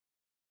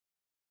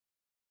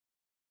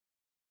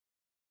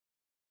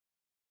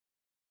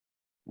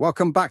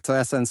Welcome back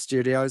to SN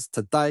Studios.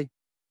 Today,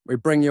 we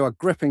bring you a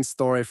gripping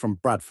story from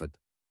Bradford.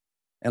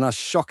 In a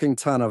shocking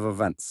turn of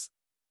events,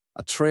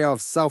 a trio of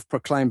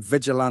self-proclaimed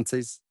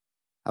vigilantes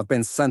have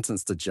been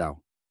sentenced to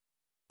jail.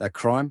 Their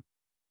crime?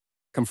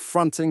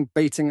 Confronting,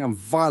 beating, and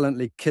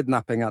violently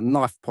kidnapping at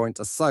knife point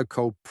a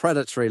so-called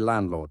predatory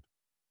landlord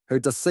who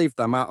deceived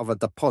them out of a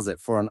deposit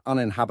for an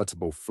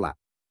uninhabitable flat.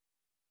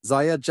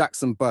 Zaire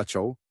Jackson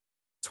Birchall,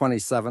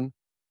 27,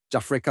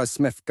 Jafrico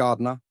Smith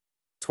Gardner,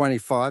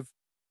 25,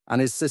 and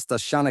his sister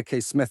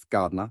Shanaki Smith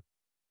Gardner,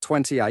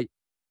 28,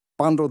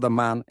 bundled the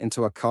man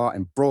into a car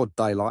in broad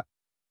daylight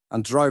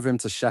and drove him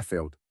to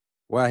Sheffield,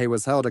 where he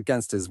was held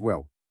against his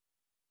will.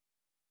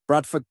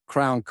 Bradford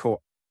Crown Court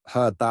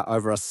heard that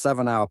over a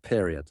 7-hour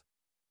period.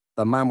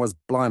 The man was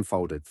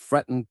blindfolded,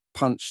 threatened,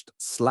 punched,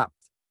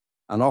 slapped,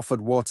 and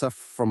offered water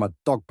from a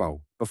dog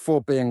bowl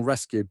before being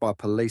rescued by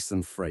police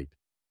and freed.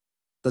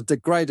 The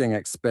degrading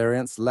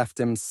experience left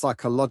him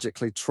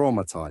psychologically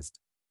traumatized,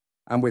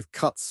 and with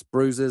cuts,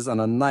 bruises, and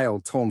a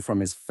nail torn from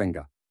his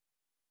finger.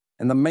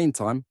 In the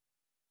meantime,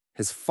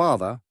 his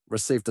father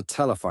received a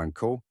telephone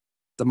call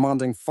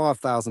demanding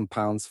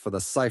 £5,000 for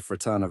the safe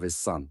return of his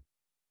son.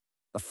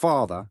 The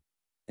father,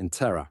 in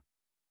terror,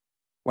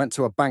 went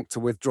to a bank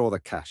to withdraw the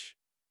cash,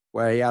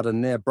 where he had a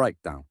near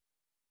breakdown.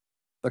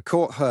 The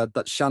court heard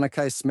that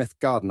Shanaki Smith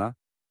Gardner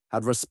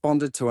had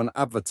responded to an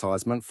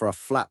advertisement for a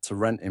flat to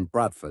rent in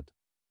Bradford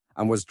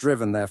and was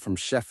driven there from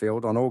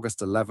Sheffield on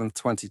August 11,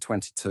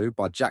 2022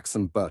 by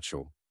Jackson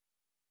Birchall.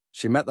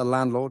 She met the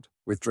landlord,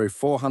 withdrew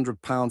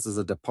 £400 as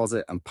a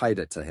deposit and paid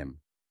it to him.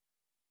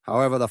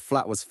 However, the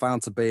flat was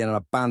found to be in an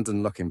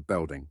abandoned-looking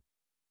building.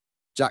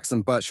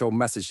 Jackson Birchall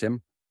messaged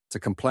him to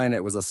complain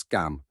it was a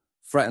scam,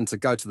 threatened to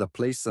go to the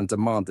police and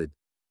demanded,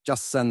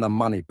 just send the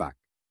money back.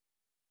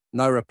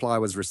 No reply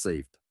was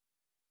received.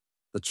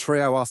 The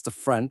trio asked a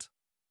friend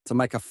to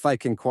make a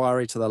fake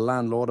inquiry to the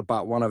landlord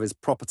about one of his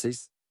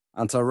properties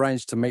and to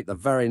arrange to meet the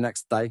very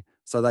next day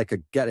so they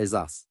could get his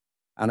ass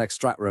and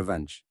extract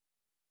revenge.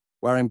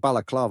 Wearing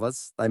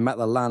balaclavas, they met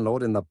the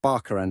landlord in the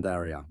Barker End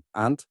area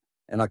and,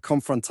 in a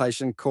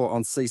confrontation caught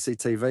on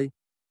CCTV,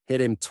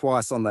 hit him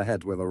twice on the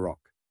head with a rock,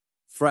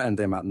 threatened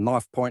him at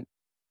knife point,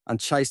 and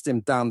chased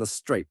him down the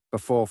street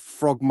before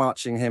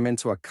frog-marching him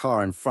into a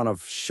car in front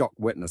of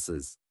shocked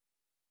witnesses.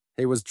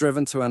 He was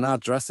driven to an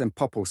address in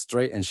Popple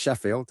Street in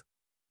Sheffield,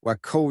 where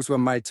calls were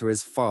made to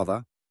his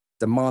father,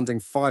 demanding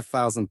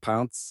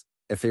 £5,000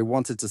 if he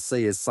wanted to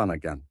see his son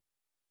again.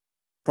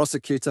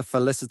 Prosecutor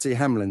Felicity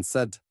Hemlin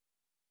said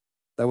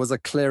there was a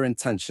clear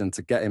intention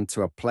to get him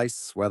to a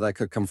place where they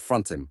could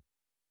confront him,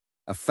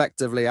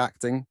 effectively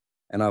acting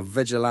in a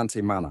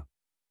vigilante manner.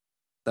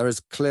 There is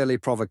clearly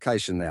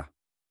provocation there.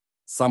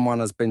 Someone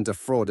has been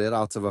defrauded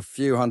out of a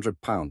few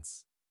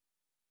 £100s.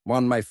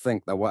 One may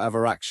think that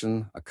whatever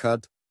action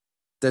occurred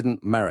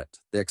didn't merit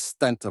the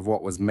extent of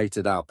what was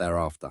meted out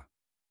thereafter.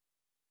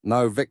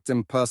 No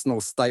victim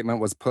personal statement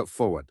was put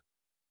forward.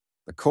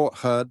 The court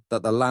heard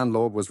that the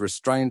landlord was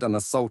restrained and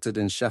assaulted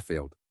in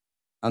Sheffield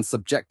and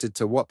subjected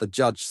to what the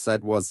judge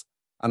said was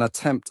an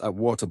attempt at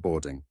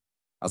waterboarding,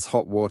 as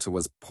hot water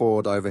was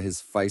poured over his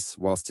face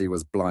whilst he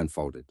was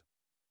blindfolded.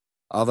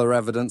 Other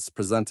evidence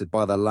presented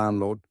by the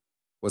landlord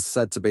was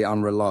said to be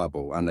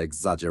unreliable and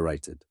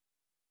exaggerated.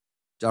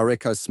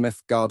 Jafrico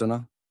Smith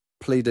Gardner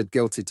pleaded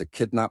guilty to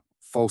kidnap,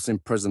 false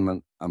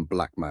imprisonment, and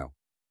blackmail.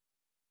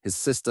 His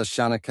sister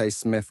Shanaki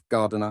Smith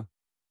Gardner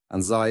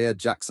and Zaire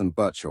Jackson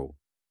Birchall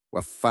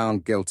were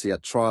found guilty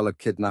at trial of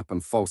kidnap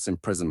and false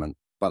imprisonment,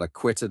 but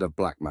acquitted of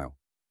blackmail.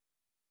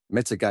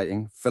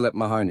 Mitigating, Philip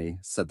Mahoney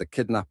said the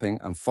kidnapping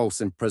and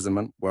false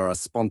imprisonment were a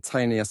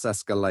spontaneous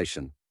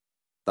escalation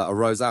that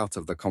arose out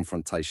of the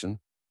confrontation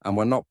and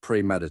were not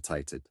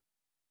premeditated.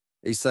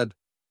 He said,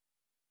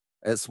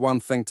 "It's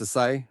one thing to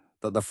say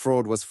that the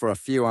fraud was for a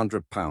few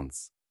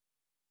 £100.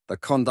 The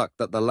conduct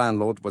that the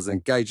landlord was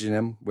engaging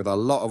in with a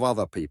lot of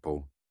other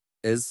people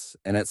is,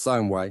 in its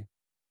own way,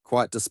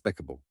 quite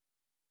despicable.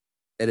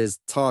 It is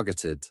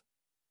targeted,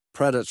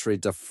 predatory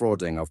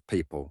defrauding of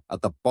people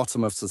at the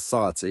bottom of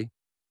society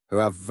who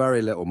have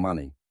very little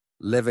money,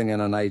 living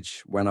in an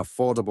age when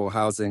affordable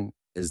housing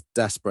is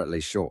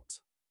desperately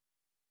short.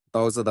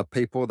 Those are the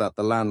people that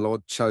the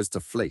landlord chose to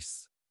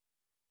fleece."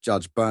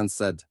 Judge Burns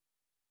said,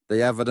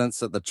 "The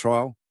evidence at the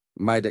trial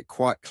made it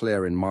quite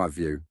clear in my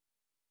view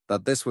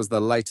that this was the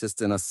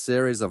latest in a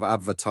series of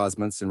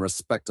advertisements in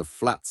respect of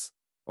flats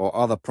or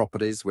other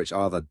properties which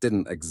either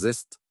didn't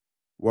exist,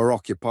 were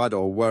occupied,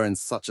 or were in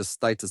such a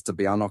state as to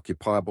be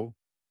unoccupiable.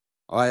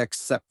 I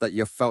accept that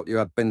you felt you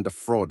had been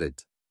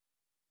defrauded.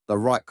 The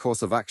right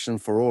course of action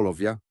for all of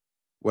you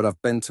would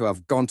have been to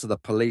have gone to the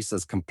police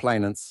as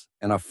complainants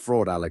in a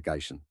fraud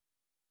allegation.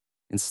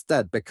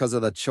 Instead, because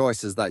of the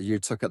choices that you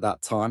took at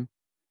that time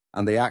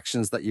and the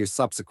actions that you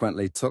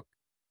subsequently took,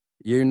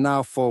 you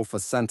now fall for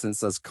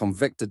sentence as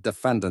convicted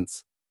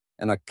defendants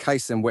in a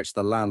case in which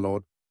the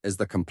landlord is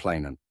the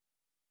complainant.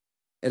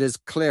 It is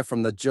clear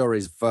from the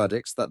jury's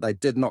verdicts that they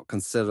did not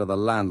consider the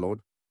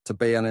landlord to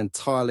be an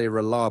entirely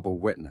reliable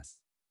witness.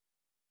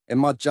 In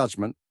my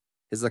judgment,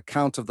 his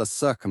account of the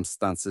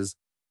circumstances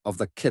of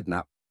the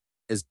kidnap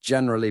is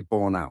generally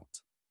borne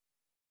out.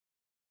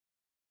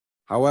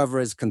 However,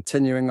 his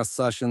continuing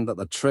assertion that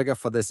the trigger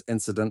for this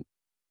incident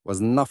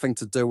was nothing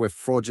to do with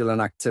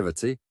fraudulent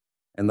activity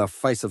in the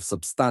face of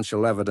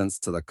substantial evidence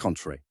to the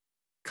contrary,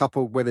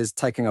 coupled with his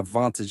taking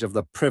advantage of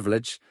the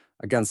privilege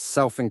against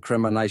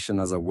self-incrimination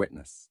as a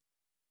witness,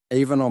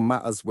 even on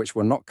matters which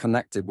were not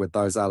connected with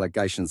those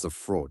allegations of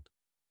fraud,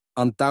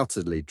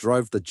 undoubtedly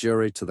drove the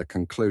jury to the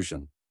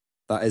conclusion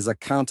that his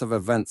account of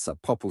events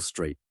at Popple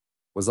Street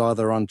was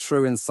either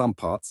untrue in some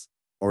parts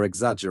or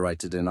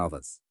exaggerated in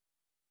others.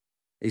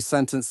 He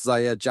sentenced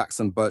Zaire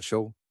Jackson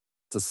Birchall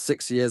to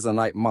 6 years and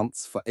 8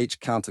 months for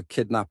each count of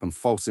kidnap and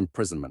false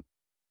imprisonment,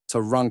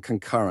 to run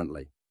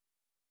concurrently.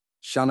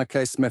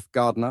 Shanake Smith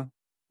Gardner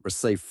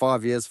received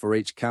 5 years for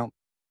each count,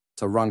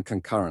 to run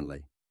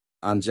concurrently,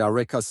 and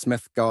Jarika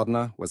Smith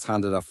Gardner was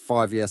handed a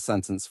 5-year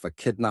sentence for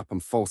kidnap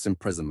and false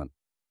imprisonment,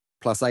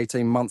 plus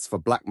 18 months for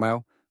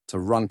blackmail, to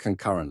run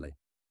concurrently.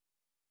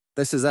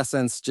 This is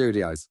SN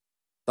Studios.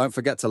 Don't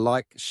forget to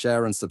like,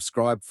 share and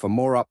subscribe for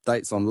more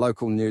updates on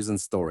local news and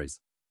stories.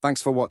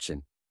 Thanks for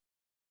watching.